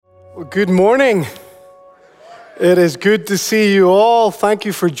Well, good morning. It is good to see you all. Thank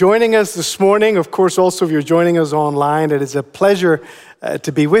you for joining us this morning. Of course, also if you're joining us online, it is a pleasure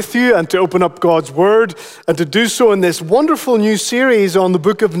to be with you and to open up God's Word and to do so in this wonderful new series on the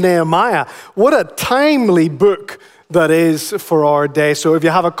book of Nehemiah. What a timely book that is for our day. So if you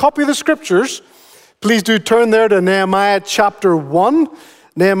have a copy of the Scriptures, please do turn there to Nehemiah chapter 1.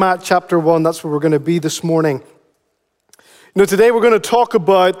 Nehemiah chapter 1, that's where we're going to be this morning. Today we're going to talk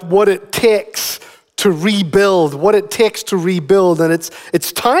about what it takes to rebuild, and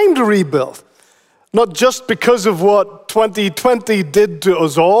it's time to rebuild. Not just because of what 2020 did to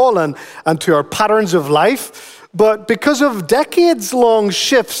us all and to our patterns of life, but because of decades-long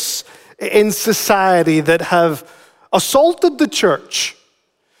shifts in society that have assaulted the church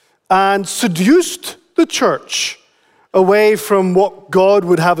and seduced the church away from what God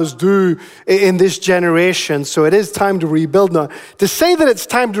would have us do in this generation. So it is time to rebuild now. To say that it's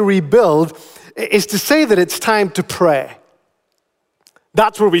time to rebuild is to say that it's time to pray.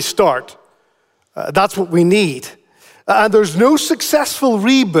 That's where we start. That's what we need. And there's no successful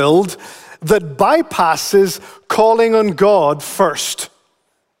rebuild that bypasses calling on God first.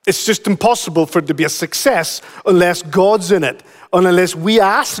 It's just impossible for it to be a success unless God's in it, unless we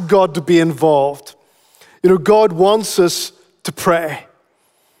ask God to be involved. God wants us to pray.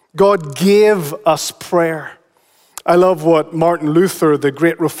 God gave us prayer. I love what Martin Luther, the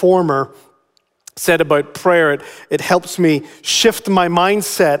great reformer, said about prayer. It helps me shift my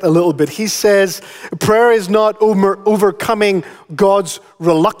mindset a little bit. He says, prayer is not overcoming God's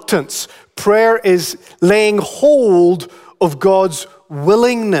reluctance. Prayer is laying hold of God's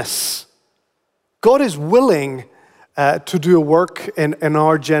willingness. God is willing to do a work in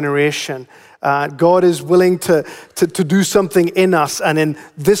our generation. God is willing to do something in us and in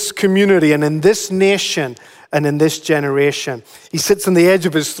this community and in this nation and in this generation. He sits on the edge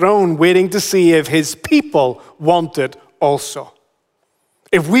of his throne waiting to see if his people want it also.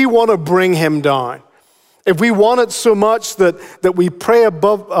 If we want to bring him down, if we want it so much that we pray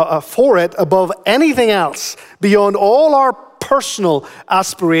for it above anything else, beyond all our personal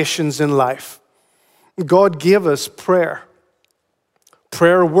aspirations in life, God gave us prayer.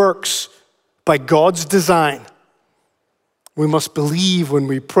 Prayer works by God's design. We must believe when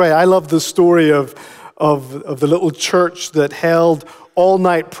we pray. I love the story of the little church that held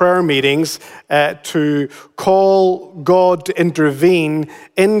all-night prayer meetings to call God to intervene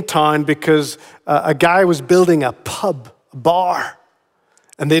in town because a guy was building a bar,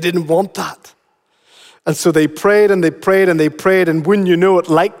 and they didn't want that. And so they prayed and they prayed and they prayed, and wouldn't you know it,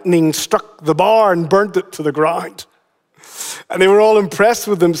 lightning struck the bar and burnt it to the ground. And they were all impressed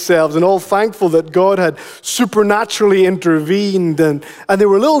with themselves and all thankful that God had supernaturally intervened. And they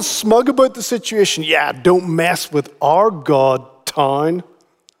were a little smug about the situation. Yeah, don't mess with our God town.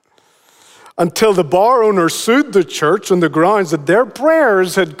 Until the bar owner sued the church on the grounds that their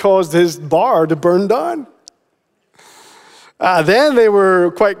prayers had caused his bar to burn down. Then they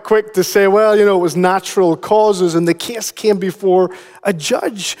were quite quick to say, well, it was natural causes, and the case came before a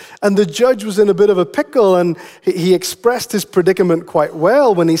judge, and the judge was in a bit of a pickle, and he expressed his predicament quite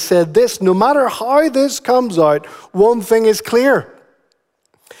well when he said this: no matter how this comes out, one thing is clear.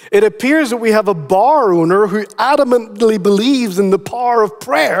 It appears that we have a bar owner who adamantly believes in the power of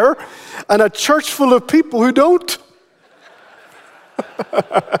prayer and a church full of people who don't.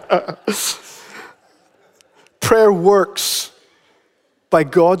 Prayer works by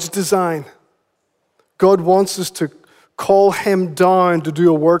God's design. God wants us to call him down to do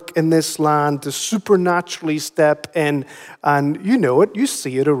a work in this land, to supernaturally step in. And you know it, you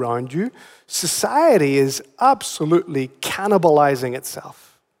see it around you. Society is absolutely cannibalizing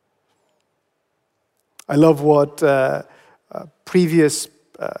itself. I love what a previous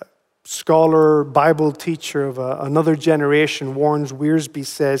scholar, Bible teacher of another generation, Warren Wiersbe,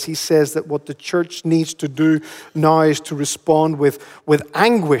 says. He says that what the church needs to do now is to respond with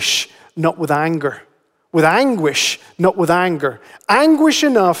anguish, not with anger. With anguish, not with anger. Anguish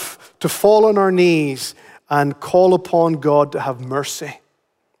enough to fall on our knees and call upon God to have mercy.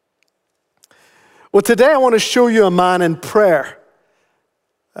 Well, today I want to show you a man in prayer.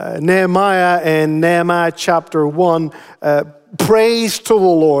 Nehemiah in Nehemiah chapter 1 prays to the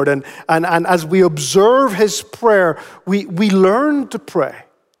Lord, and as we observe his prayer, we learn to pray.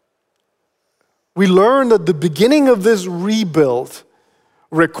 We learn that the beginning of this rebuild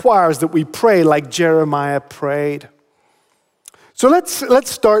requires that we pray like Jeremiah prayed. So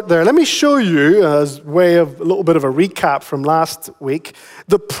let's start there. Let me show you, as way of a little bit of a recap from last week,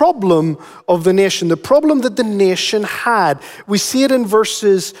 the problem of the nation, the problem that the nation had. We see it in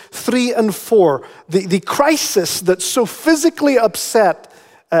verses 3 and 4. The crisis that so physically upset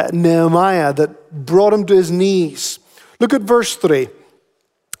Nehemiah that brought him to his knees. Look at verse 3.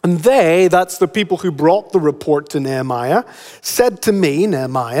 And they, that's the people who brought the report to Nehemiah, said to me,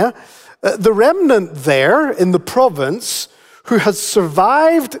 Nehemiah, the remnant there in the province who has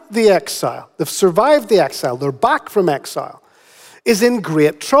survived the exile, they're back from exile, is in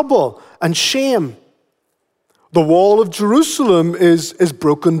great trouble and shame. The wall of Jerusalem is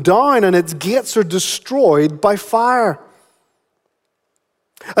broken down and its gates are destroyed by fire.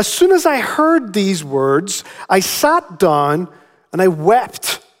 As soon as I heard these words, I sat down and I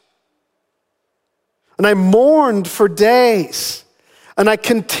wept. And I mourned for days. And I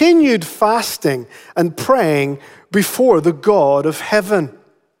continued fasting and praying before the God of heaven.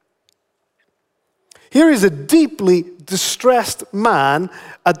 Here is a deeply distressed man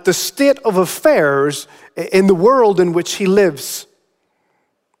at the state of affairs in the world in which he lives.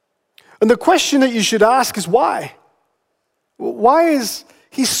 And the question that you should ask is why? Why is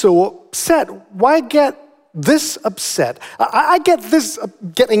he so upset? Why get this upset? I get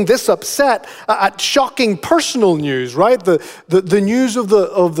getting this upset at shocking personal news, right? The news of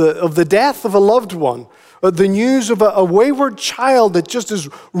the death of a loved one, the news of a wayward child that just is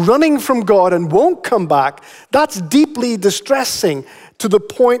running from God and won't come back. That's deeply distressing to the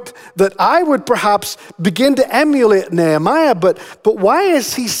point that I would perhaps begin to emulate Nehemiah. But why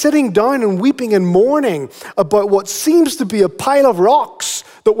is he sitting down and weeping and mourning about what seems to be a pile of rocks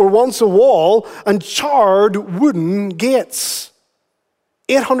that were once a wall and charred wooden gates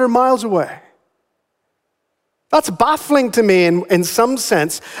 800 miles away? That's baffling to me in some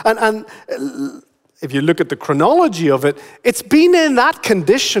sense. And if you look at the chronology of it, it's been in that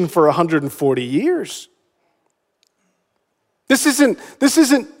condition for 140 years. This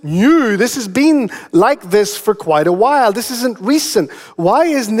isn't new. This has been like this for quite a while. This isn't recent. Why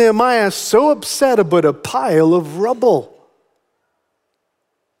is Nehemiah so upset about a pile of rubble?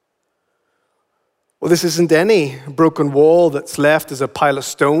 Well, this isn't any broken wall that's left as a pile of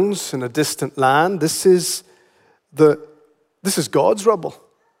stones in a distant land. This is God's rubble.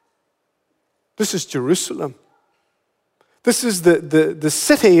 This is Jerusalem. This is the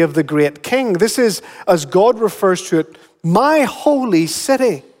city of the great king. This is, as God refers to it, my holy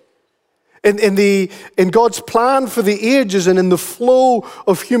city. In God's plan for the ages and in the flow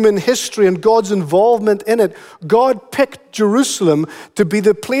of human history and God's involvement in it, God picked Jerusalem to be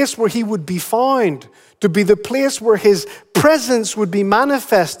the place where he would be found, to be the place where his presence would be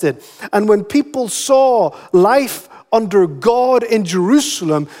manifested. And when people saw life under God in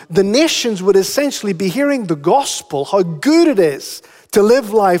Jerusalem, the nations would essentially be hearing the gospel, how good it is to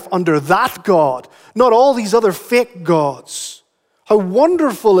live life under that God, not all these other fake gods. How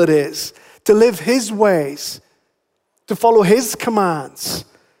wonderful it is to live his ways, to follow his commands,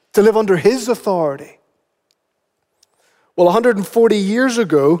 to live under his authority. Well, 140 years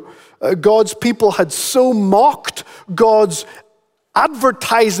ago, God's people had so mocked God's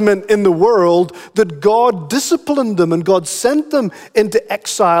advertisement in the world that God disciplined them and God sent them into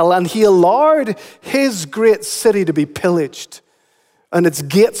exile, and he allowed his great city to be pillaged and its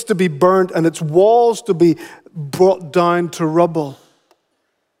gates to be burnt and its walls to be brought down to rubble.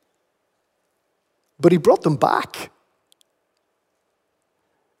 But he brought them back.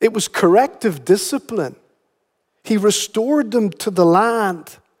 It was corrective discipline. He restored them to the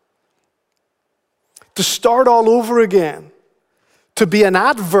land to start all over again, to be an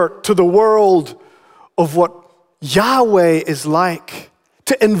advert to the world of what Yahweh is like,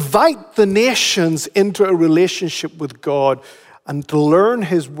 to invite the nations into a relationship with God and to learn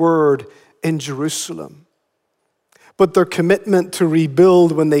his word in Jerusalem. But their commitment to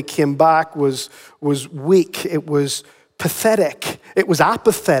rebuild when they came back was weak. It was pathetic. It was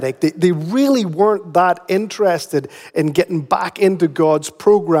apathetic. They really weren't that interested in getting back into God's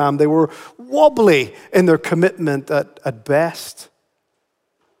program. They were wobbly in their commitment at best.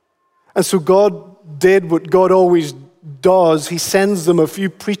 And so God did what God always does. He sends them a few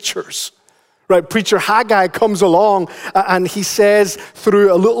preachers. Right? Preacher Haggai comes along and he says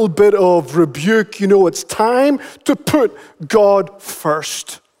through a little bit of rebuke, it's time to put God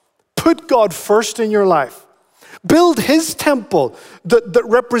first. Put God first in your life. Build his temple that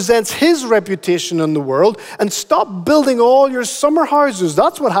represents his reputation in the world, and stop building all your summer houses.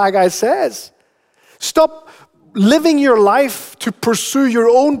 That's what Haggai says. Stop living your life to pursue your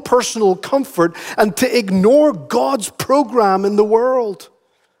own personal comfort and to ignore God's program in the world.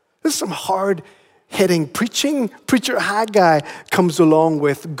 This is some hard-hitting preaching. Preacher Haggai comes along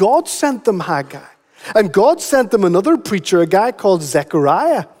with. God sent them Haggai. And God sent them another preacher, a guy called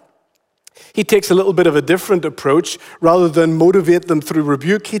Zechariah. He takes a little bit of a different approach. Rather than motivate them through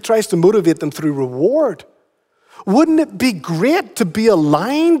rebuke, he tries to motivate them through reward. Wouldn't it be great to be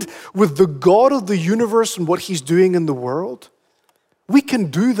aligned with the God of the universe and what he's doing in the world? We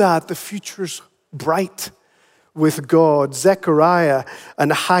can do that. The future's bright with God. Zechariah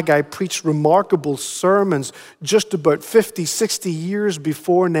and Haggai preached remarkable sermons just about 50, 60 years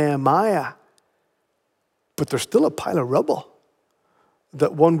before Nehemiah. But there's still a pile of rubble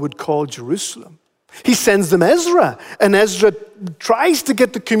that one would call Jerusalem. He sends them Ezra, and Ezra tries to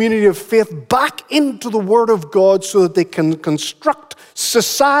get the community of faith back into the Word of God so that they can construct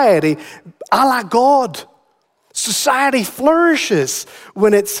society a la God. Society flourishes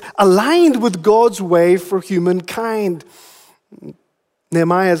when it's aligned with God's way for humankind.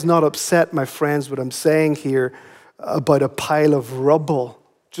 Nehemiah is not upset, my friends, what I'm saying here, about a pile of rubble,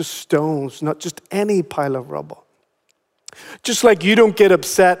 just stones, not just any pile of rubble. Just like you don't get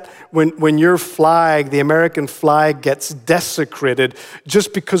upset when your flag, the American flag, gets desecrated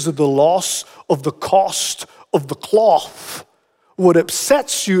just because of the loss of the cost of the cloth. What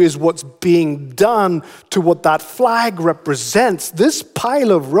upsets you is what's being done to what that flag represents. This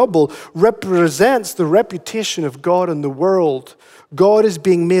pile of rubble represents the reputation of God in the world. God is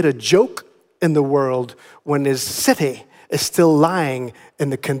being made a joke in the world when his city is still lying in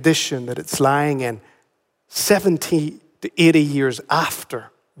the condition that it's lying in 70 to 80 years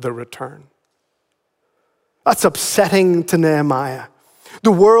after the return. That's upsetting to Nehemiah.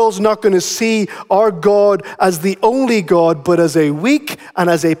 The world's not going to see our God as the only God, but as a weak and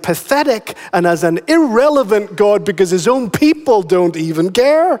as a pathetic and as an irrelevant God because his own people don't even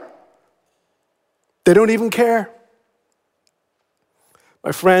care. They don't even care.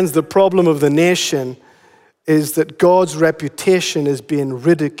 My friends, the problem of the nation is that God's reputation is being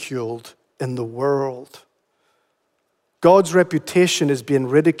ridiculed in the world. God's reputation is being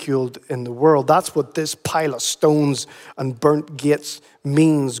ridiculed in the world. That's what this pile of stones and burnt gates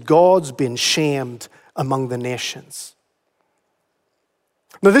means. God's been shamed among the nations.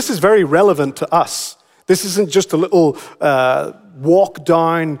 Now, this is very relevant to us. This isn't just a little walk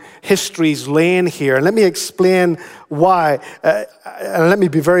down history's lane here. And let me explain why. And let me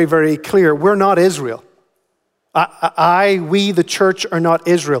be very, very clear. We're not Israel. We, the church, are not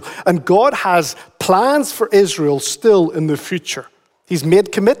Israel. And God has plans for Israel still in the future. He's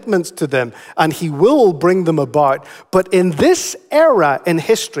made commitments to them, and he will bring them about. But in this era in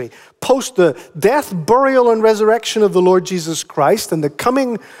history, post the death, burial, and resurrection of the Lord Jesus Christ and the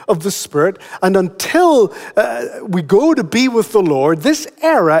coming of the Spirit, and until we go to be with the Lord, this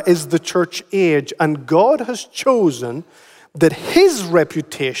era is the church age. And God has chosen that his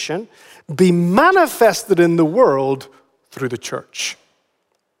reputation be manifested in the world through the church.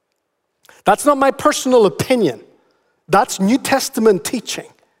 That's not my personal opinion. That's New Testament teaching.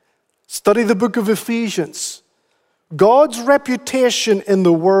 Study the book of Ephesians. God's reputation in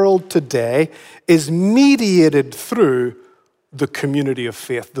the world today is mediated through the community of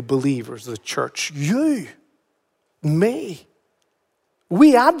faith, the believers, the church. You, me.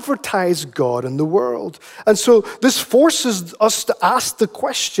 We advertise God in the world. And so this forces us to ask the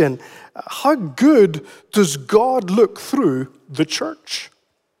question, how good does God look through the church?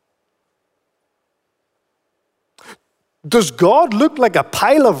 Does God look like a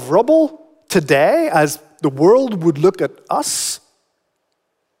pile of rubble today as the world would look at us?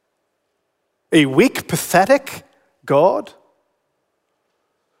 A weak, pathetic God?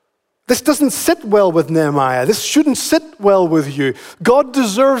 This doesn't sit well with Nehemiah. This shouldn't sit well with you. God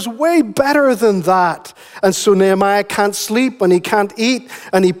deserves way better than that. And so Nehemiah can't sleep and he can't eat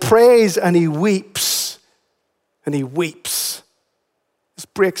and he prays and he weeps. And he weeps. This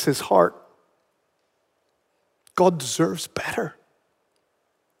breaks his heart. God deserves better.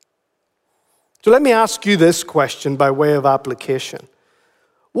 So let me ask you this question by way of application.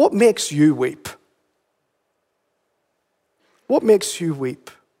 What makes you weep? What makes you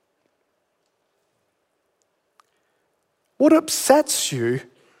weep? What upsets you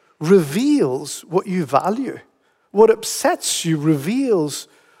reveals what you value. What upsets you reveals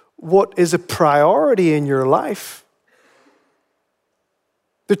what is a priority in your life.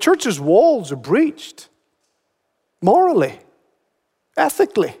 The church's walls are breached morally,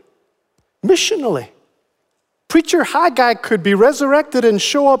 ethically, missionally. Preacher Haggai could be resurrected and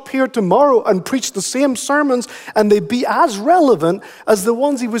show up here tomorrow and preach the same sermons, and they'd be as relevant as the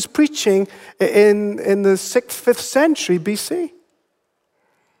ones he was preaching in the 6th, 5th century BC.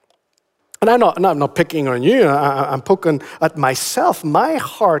 And I'm not picking on you, I'm poking at myself. My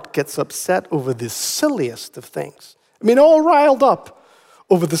heart gets upset over the silliest of things. I mean, all riled up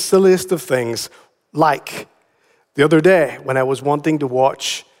over the silliest of things, like the other day when I was wanting to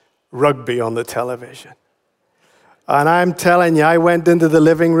watch rugby on the television. And I'm telling you, I went into the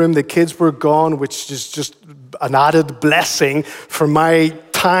living room, the kids were gone, which is just an added blessing for my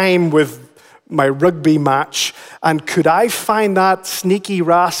time with my rugby match. And could I find that sneaky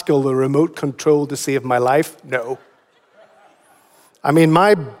rascal, the remote control, to save my life? No. I mean,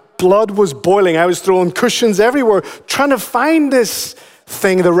 my blood was boiling. I was throwing cushions everywhere, trying to find this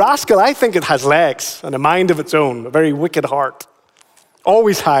thing. The rascal, I think it has legs and a mind of its own, a very wicked heart.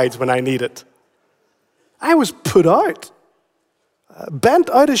 Always hides when I need it. I was put out,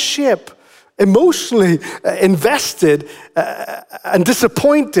 bent out of shape, emotionally invested and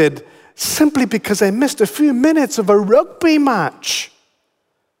disappointed simply because I missed a few minutes of a rugby match.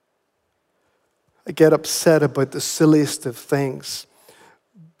 I get upset about the silliest of things.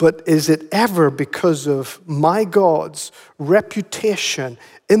 But is it ever because of my God's reputation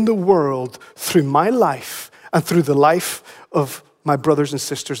in the world through my life and through the life of my brothers and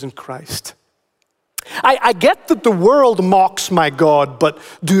sisters in Christ? I get that the world mocks my God, but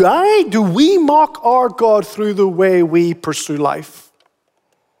do we mock our God through the way we pursue life?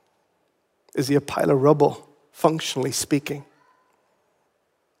 Is he a pile of rubble, functionally speaking?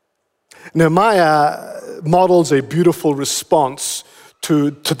 Nehemiah models a beautiful response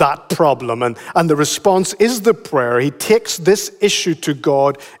to that problem. And the response is the prayer. He takes this issue to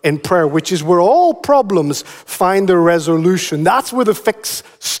God in prayer, which is where all problems find their resolution. That's where the fix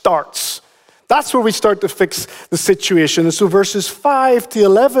starts. That's where we start to fix the situation. And so verses 5 to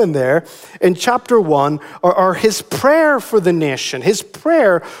 11 there in chapter 1 are his prayer for the nation, his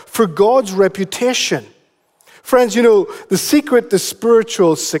prayer for God's reputation. Friends, you know, the secret to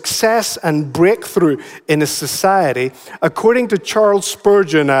spiritual success and breakthrough in a society, according to Charles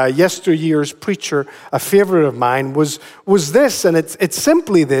Spurgeon, a yesteryear's preacher, a favorite of mine, was this, and it's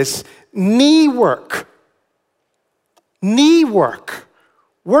simply this: knee work. Knee work.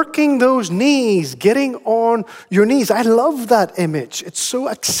 Working those knees, getting on your knees. I love that image. It's so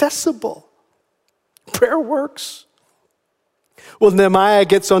accessible. Prayer works. Well, Nehemiah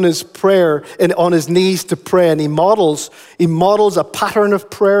gets on his prayer and on his knees to pray, and he models a pattern of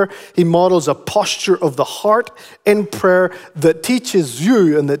prayer. He models a posture of the heart in prayer that teaches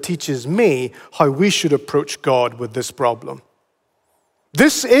you and that teaches me how we should approach God with this problem.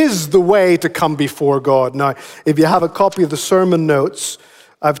 This is the way to come before God. Now, if you have a copy of the sermon notes,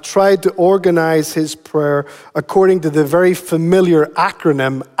 I've tried to organize his prayer according to the very familiar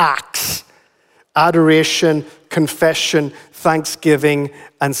acronym ACTS: adoration, confession, thanksgiving,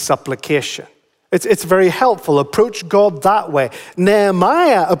 and supplication. It's very helpful. Approach God that way.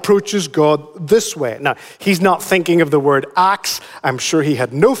 Nehemiah approaches God this way. Now, he's not thinking of the word acts. I'm sure he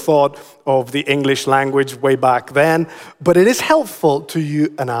had no thought of the English language way back then, but it is helpful to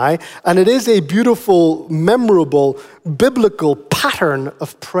you and I, and it is a beautiful, memorable, biblical pattern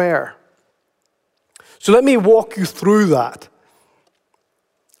of prayer. So let me walk you through that.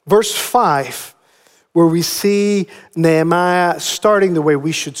 Verse 5, where we see Nehemiah starting the way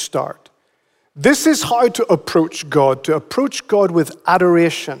we should start. This is how to approach God with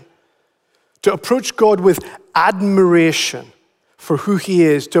adoration, to approach God with admiration for who he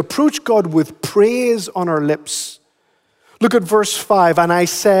is, to approach God with praise on our lips. Look at verse 5. And I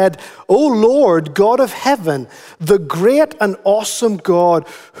said, O Lord, God of heaven, the great and awesome God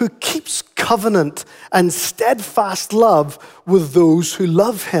who keeps covenant and steadfast love with those who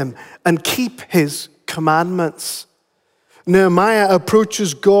love him and keep his commandments. Nehemiah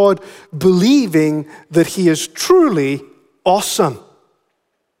approaches God believing that he is truly awesome.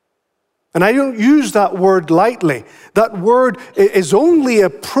 And I don't use that word lightly. That word is only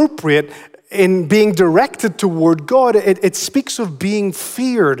appropriate in being directed toward God. It speaks of being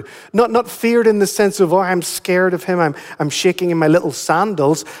feared. Not feared in the sense of, oh, I'm scared of him, I'm shaking in my little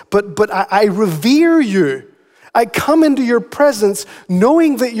sandals, but I revere you. I come into your presence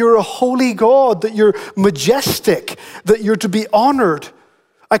knowing that you're a holy God, that you're majestic, that you're to be honored.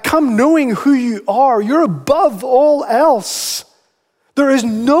 I come knowing who you are. You're above all else. There is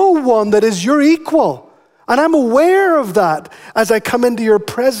no one that is your equal. And I'm aware of that as I come into your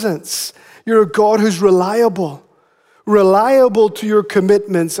presence. You're a God who's reliable to your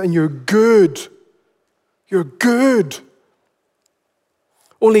commitments, and you're good. You're good.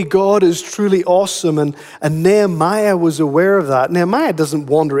 Only God is truly awesome, and Nehemiah was aware of that. Nehemiah doesn't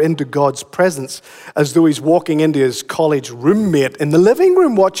wander into God's presence as though he's walking into his college roommate in the living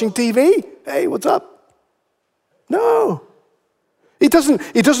room watching TV. Hey, what's up? No. He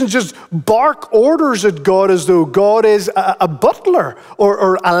doesn't just bark orders at God as though God is a butler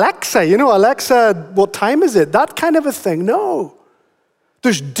or Alexa. You know, Alexa, what time is it? That kind of a thing. No.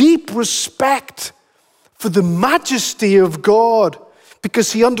 There's deep respect for the majesty of God,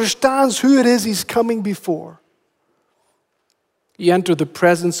 because he understands who it is he's coming before. You enter the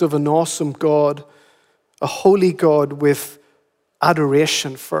presence of an awesome God, a holy God, with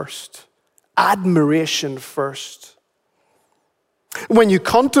adoration first, admiration first. When you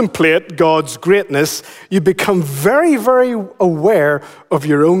contemplate God's greatness, you become very, very aware of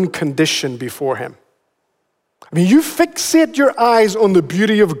your own condition before Him. I mean, you fixate your eyes on the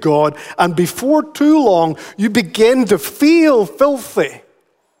beauty of God, and before too long, you begin to feel filthy.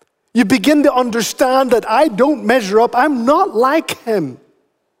 You begin to understand that I don't measure up. I'm not like Him.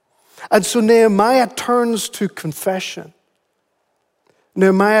 And so Nehemiah turns to confession.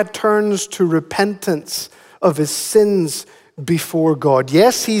 Nehemiah turns to repentance of his sins before God.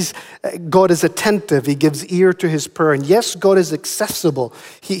 Yes, God is attentive. He gives ear to his prayer. And yes, God is accessible.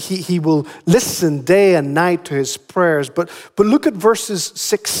 He will listen day and night to his prayers. But look at verses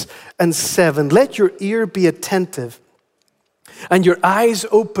 6 and 7. Let your ear be attentive and your eyes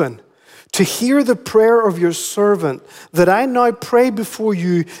open to hear the prayer of your servant, that I now pray before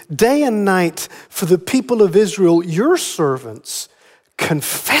you day and night for the people of Israel, your servants,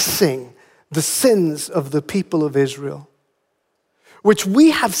 confessing the sins of the people of Israel, which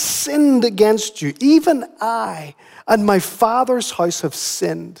we have sinned against you. Even I and my father's house have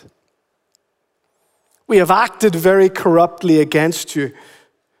sinned. We have acted very corruptly against you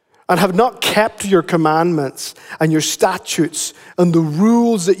and have not kept your commandments and your statutes and the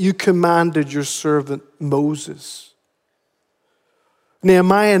rules that you commanded your servant Moses.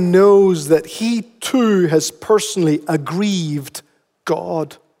 Nehemiah knows that he too has personally aggrieved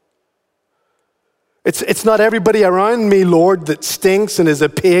God. It's not everybody around me, Lord, that stinks and is a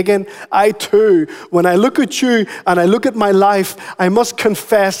pagan. I too, when I look at you and I look at my life, I must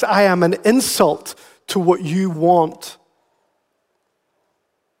confess I am an insult to what you want.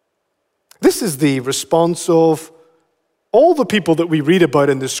 This is the response of all the people that we read about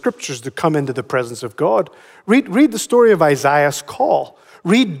in the scriptures that come into the presence of God. Read the story of Isaiah's call.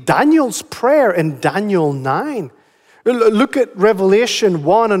 Read Daniel's prayer in Daniel 9. Look at Revelation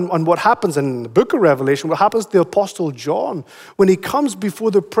 1 and what happens in the book of Revelation, what happens to the Apostle John when he comes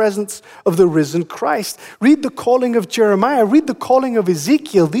before the presence of the risen Christ. Read the calling of Jeremiah. Read the calling of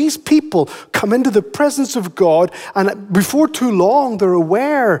Ezekiel. These people come into the presence of God, and before too long, they're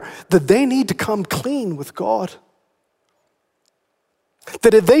aware that they need to come clean with God.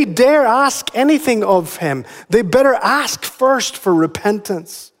 That if they dare ask anything of Him, they better ask first for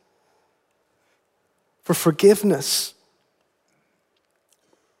repentance, for forgiveness.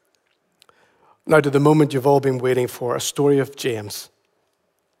 Now to the moment you've all been waiting for, a story of James.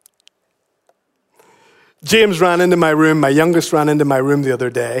 James ran into my room, my youngest ran into my room the other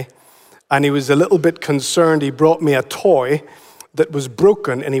day, and he was a little bit concerned. He brought me a toy that was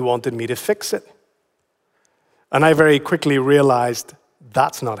broken and he wanted me to fix it. And I very quickly realized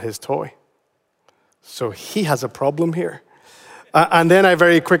that's not his toy. So he has a problem here. And then I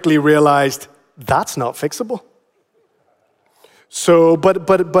very quickly realized that's not fixable. So,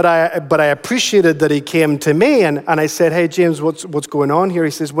 but I appreciated that he came to me and I said, hey, James, what's going on here?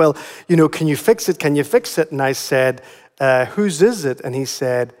 He says, well, can you fix it? Can you fix it? And I said, whose is it? And he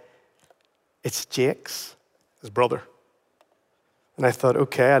said, it's Jake's, his brother. And I thought,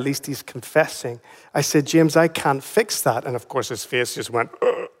 okay, at least he's confessing. I said, James, I can't fix that. And of course, his face just went,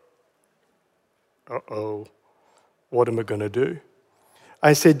 uh-oh, what am I going to do?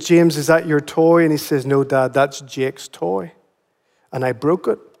 I said, James, is that your toy? And he says, no, Dad, that's Jake's toy. And I broke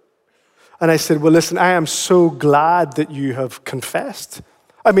it. And I said, well, listen, I am so glad that you have confessed.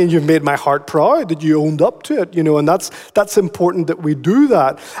 I mean, you've made my heart proud that you owned up to it, and that's important that we do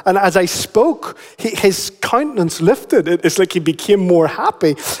that. And as I spoke, his countenance lifted. It's like he became more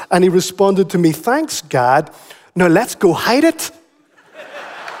happy. And he responded to me, thanks, Gad. Now let's go hide it.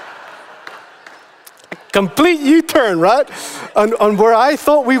 Complete U-turn, right? On where I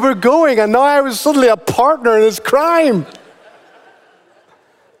thought we were going, and now I was suddenly a partner in his crime.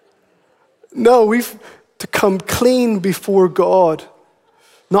 No, we've to come clean before God,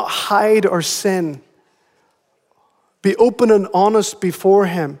 not hide our sin. Be open and honest before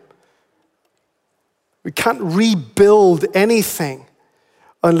Him. We can't rebuild anything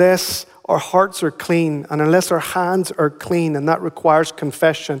unless our hearts are clean and unless our hands are clean, and that requires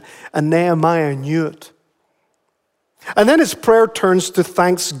confession. And Nehemiah knew it. And then his prayer turns to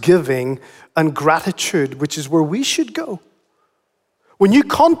thanksgiving and gratitude, which is where we should go. When you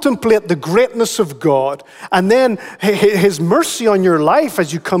contemplate the greatness of God and then His mercy on your life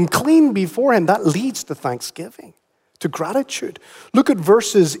as you come clean before Him, that leads to thanksgiving, to gratitude. Look at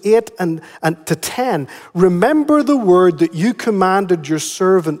verses 8 and to 10. Remember the word that you commanded your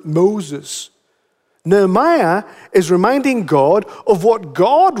servant Moses. Nehemiah is reminding God of what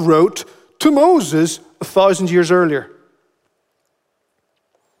God wrote to Moses 1,000 years earlier.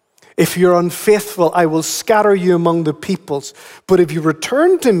 If you're unfaithful, I will scatter you among the peoples. But if you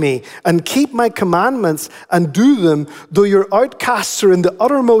return to me and keep my commandments and do them, though your outcasts are in the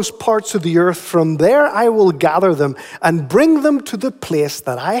uttermost parts of the earth, from there I will gather them and bring them to the place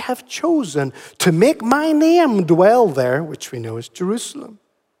that I have chosen to make my name dwell there, which we know is Jerusalem.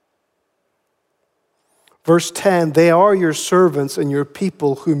 Verse 10, they are your servants and your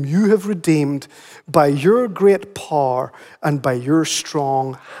people whom you have redeemed by your great power and by your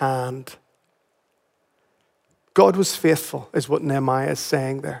strong hand. God was faithful, is what Nehemiah is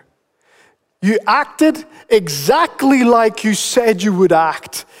saying there. You acted exactly like you said you would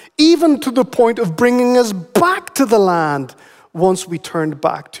act, even to the point of bringing us back to the land once we turned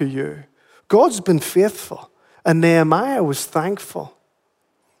back to you. God's been faithful, and Nehemiah was thankful.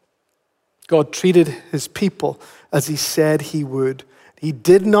 God treated his people as he said he would. He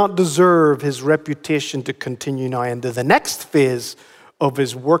did not deserve his reputation to continue now into the next phase of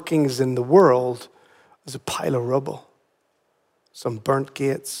his workings in the world as a pile of rubble, some burnt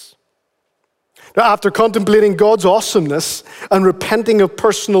gates. Now, after contemplating God's awesomeness and repenting of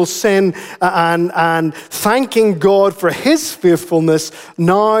personal sin and thanking God for his faithfulness,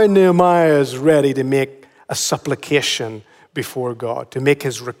 now Nehemiah is ready to make a supplication before God, to make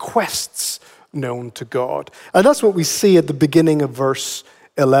his requests known to God. And that's what we see at the beginning of verse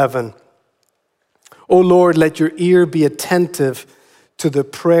 11. O Lord, let your ear be attentive to the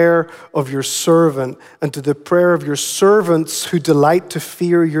prayer of your servant and to the prayer of your servants who delight to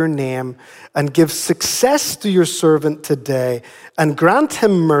fear your name, and give success to your servant today, and grant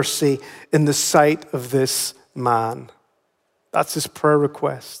him mercy in the sight of this man. That's his prayer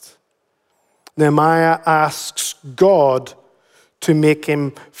request. Nehemiah asks God to make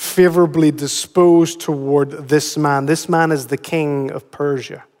him favorably disposed toward this man. This man is the king of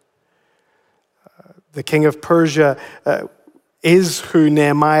Persia. The king of Persia is who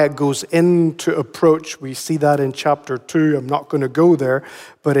Nehemiah goes in to approach. We see that in chapter 2. I'm not going to go there,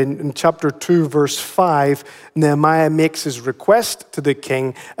 but in chapter 2, verse 5, Nehemiah makes his request to the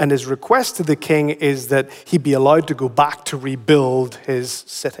king, and his request to the king is that he be allowed to go back to rebuild his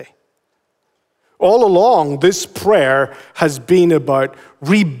city. All along, this prayer has been about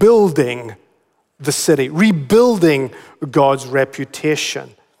rebuilding the city, rebuilding God's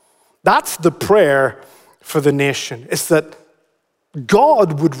reputation. That's the prayer for the nation. It's that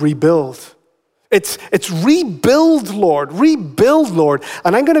God would rebuild. It's rebuild, Lord, rebuild, Lord.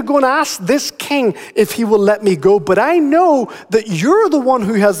 And I'm going to go and ask this king if he will let me go. But I know that you're the one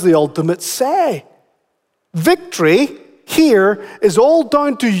who has the ultimate say. Victory here is all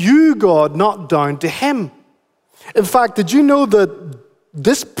down to you, God, not down to him. In fact, did you know that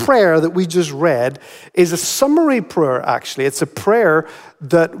this prayer that we just read is a summary prayer, actually? It's a prayer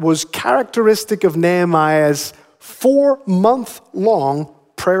that was characteristic of Nehemiah's 4-month-long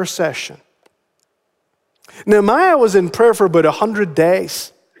prayer session. Nehemiah was in prayer for about 100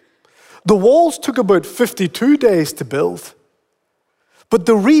 days. The walls took about 52 days to build. But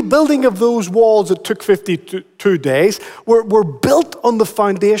the rebuilding of those walls that took 52 days were built on the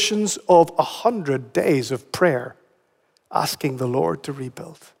foundations of 100 days of prayer, asking the Lord to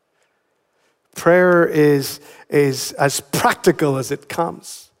rebuild. Prayer is as practical as it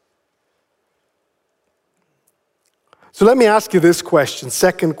comes. So let me ask you this question,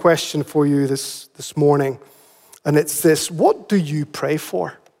 second question for you this morning, and it's this: what do you pray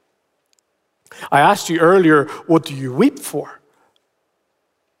for? I asked you earlier, what do you weep for?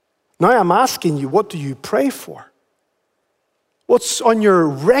 Now I'm asking you, what do you pray for? What's on your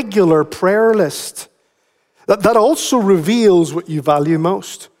regular prayer list? That also reveals what you value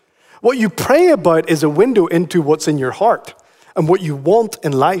most. What you pray about is a window into what's in your heart and what you want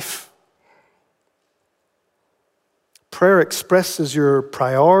in life. Prayer expresses your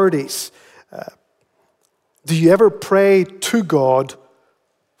priorities. Do you ever pray to God,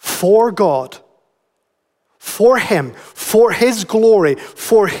 for him, for his glory,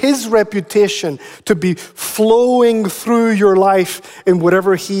 for his reputation to be flowing through your life in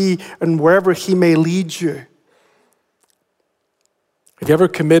wherever he may lead you? Have you ever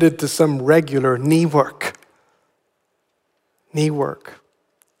committed to some regular knee work?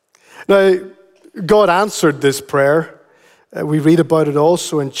 Now, God answered this prayer. We read about it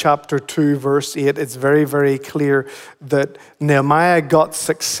also in chapter 2, verse 8. It's very, very clear that Nehemiah got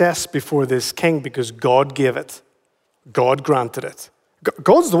success before this king because God gave it. God granted it.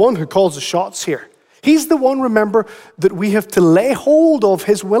 God's the one who calls the shots here. He's the one, remember, that we have to lay hold of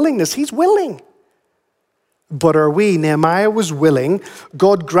his willingness. He's willing. But are we? Nehemiah was willing.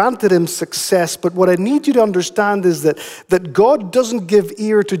 God granted him success. But what I need you to understand is that God doesn't give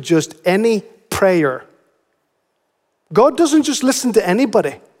ear to just any prayer. God doesn't just listen to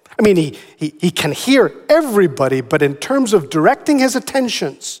anybody. I mean, he can hear everybody, but in terms of directing his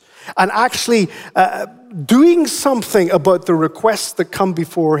attentions and actually doing something about the requests that come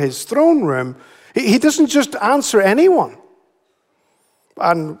before his throne room, he doesn't just answer anyone.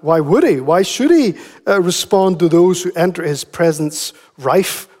 And why would he? Why should he respond to those who enter his presence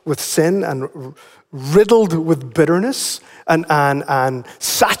rife with sin and riddled with bitterness and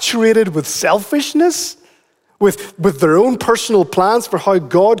saturated with selfishness, with their own personal plans for how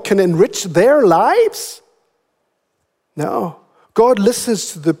God can enrich their lives? No. God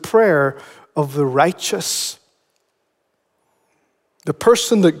listens to the prayer of the righteous. The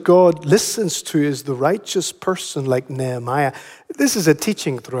person that God listens to is the righteous person like Nehemiah. This is a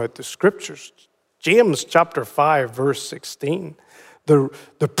teaching throughout the scriptures. James chapter 5, verse 16. The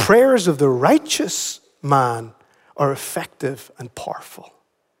prayers of the righteous man are effective and powerful.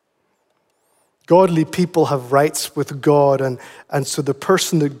 Godly people have rights with God, and so the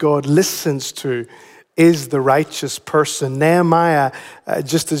person that God listens to is the righteous person. Nehemiah,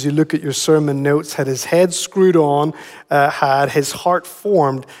 just as you look at your sermon notes, had his head screwed on, had his heart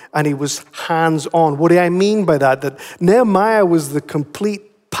formed, and he was hands-on. What do I mean by that? That Nehemiah was the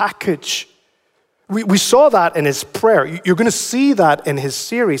complete package. We saw that in his prayer. You're going to see that in his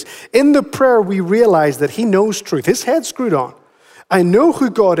series. In the prayer, we realize that he knows truth. His head's screwed on. I know who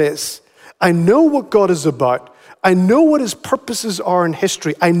God is. I know what God is about. I know what his purposes are in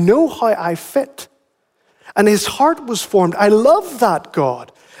history. I know how I fit. And his heart was formed. I love that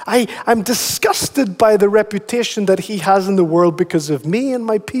God. I'm disgusted by the reputation that he has in the world because of me and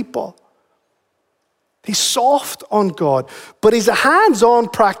my people. He's soft on God, but he's a hands-on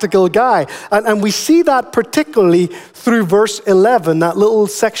practical guy. And we see that particularly through verse 11, that little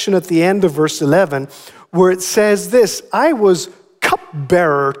section at the end of verse 11, where it says this: I was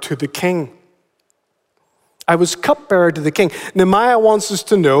cupbearer to the king. I was cupbearer to the king. Nehemiah wants us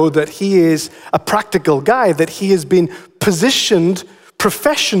to know that he is a practical guy, that he has been positioned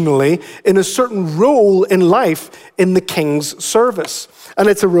professionally in a certain role in life in the king's service. And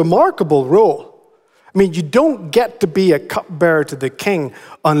it's a remarkable role. I mean, you don't get to be a cupbearer to the king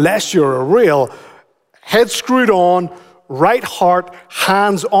unless you're a real head screwed on, right heart,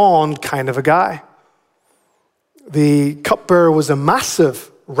 hands-on kind of a guy. The cupbearer was a massive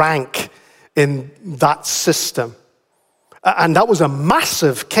rank in that system. And that was a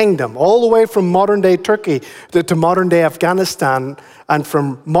massive kingdom, all the way from modern-day Turkey to modern-day Afghanistan, and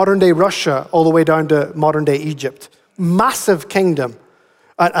from modern-day Russia all the way down to modern-day Egypt. Massive kingdom.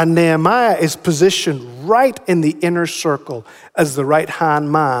 And Nehemiah is positioned right in the inner circle as the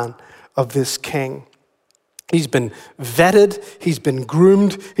right-hand man of this king. He's been vetted, he's been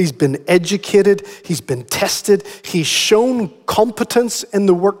groomed, he's been educated, he's been tested, he's shown competence in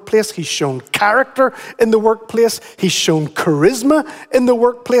the workplace, he's shown character in the workplace, he's shown charisma in the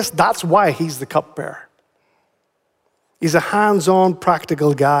workplace. That's why he's the cupbearer. He's a hands-on,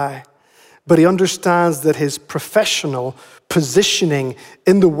 practical guy, but he understands that his professional positioning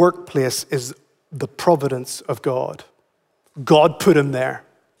in the workplace is the providence of God. God put him there.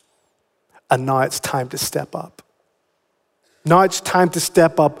 And now it's time to step up. Now it's time to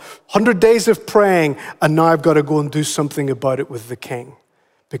step up. 100 days of praying, and now I've got to go and do something about it with the king,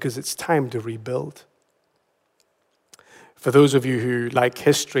 because it's time to rebuild. For those of you who like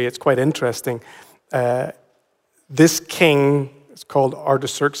history, it's quite interesting. This king, it's called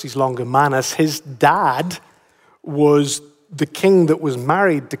Artaxerxes Longimanus, his dad was the king that was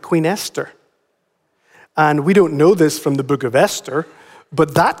married to Queen Esther. And we don't know this from the book of Esther,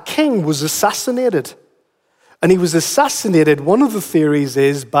 but that king was assassinated. And he was assassinated, one of the theories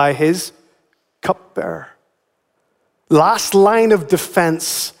is, by his cupbearer. Last line of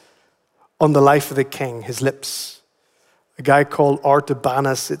defense on the life of the king, his lips. A guy called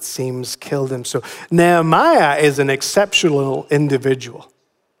Artabanus, it seems, killed him. So Nehemiah is an exceptional individual.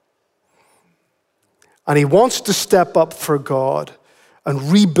 And he wants to step up for God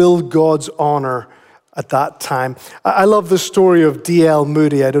and rebuild God's honor at that time. I love the story of D.L.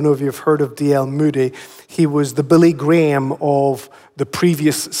 Moody. I don't know if you've heard of D.L. Moody. He was the Billy Graham of the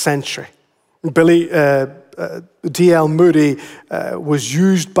previous century. D.L. Moody was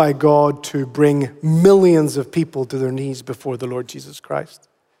used by God to bring millions of people to their knees before the Lord Jesus Christ.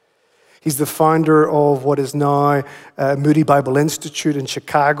 He's the founder of what is now Moody Bible Institute in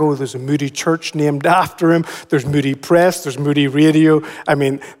Chicago. There's a Moody Church named after him. There's Moody Press. There's Moody Radio. I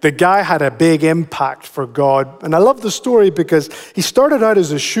mean, the guy had a big impact for God. And I love the story because he started out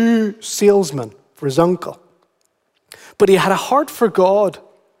as a shoe salesman for his uncle. But he had a heart for God.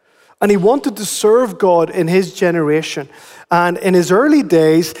 And he wanted to serve God in his generation. And in his early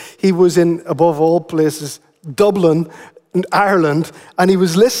days, he was in, above all places, Dublin, in Ireland, and he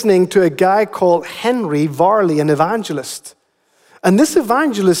was listening to a guy called Henry Varley, an evangelist. And this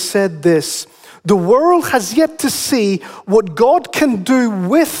evangelist said this: the world has yet to see what God can do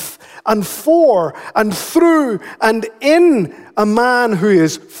with and for and through and in a man who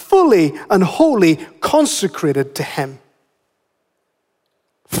is fully and wholly consecrated to him.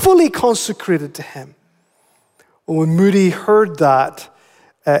 Fully consecrated to him. When Moody heard that,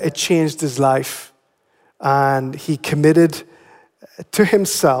 it changed his life. And he committed to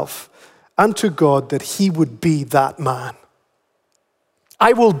himself and to God that he would be that man.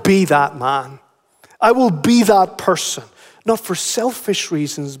 I will be that man. I will be that person. Not for selfish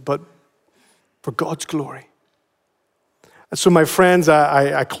reasons, but for God's glory. And so, my friends,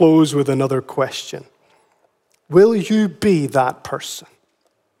 I close with another question. Will you be that person?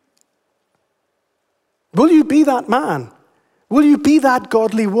 Will you be that man? Will you be that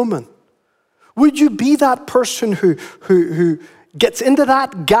godly woman? Would you be that person who gets into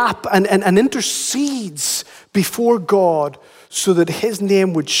that gap and intercedes before God so that his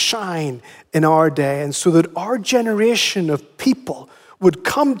name would shine in our day and so that our generation of people would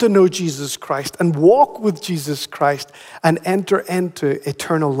come to know Jesus Christ and walk with Jesus Christ and enter into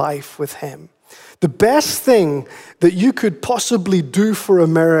eternal life with him? The best thing that you could possibly do for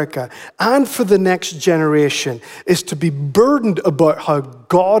America and for the next generation is to be burdened about how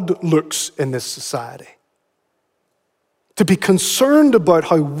God looks in this society. To be concerned about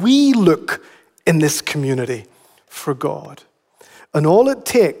how we look in this community for God. And all it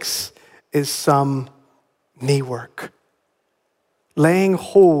takes is some knee work. Laying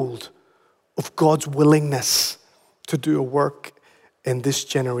hold of God's willingness to do a work in this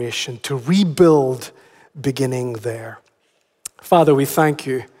generation, to rebuild beginning there. Father, we thank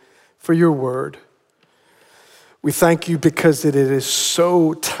you for your word. We thank you because it is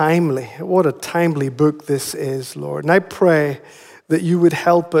so timely. What a timely book this is, Lord. And I pray that you would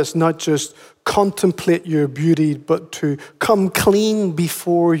help us not just contemplate your beauty, but to come clean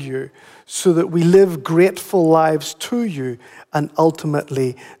before you so that we live grateful lives to you and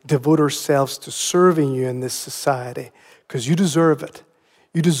ultimately devote ourselves to serving you in this society. Because you deserve it.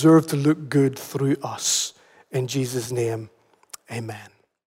 You deserve to look good through us. In Jesus' name, amen.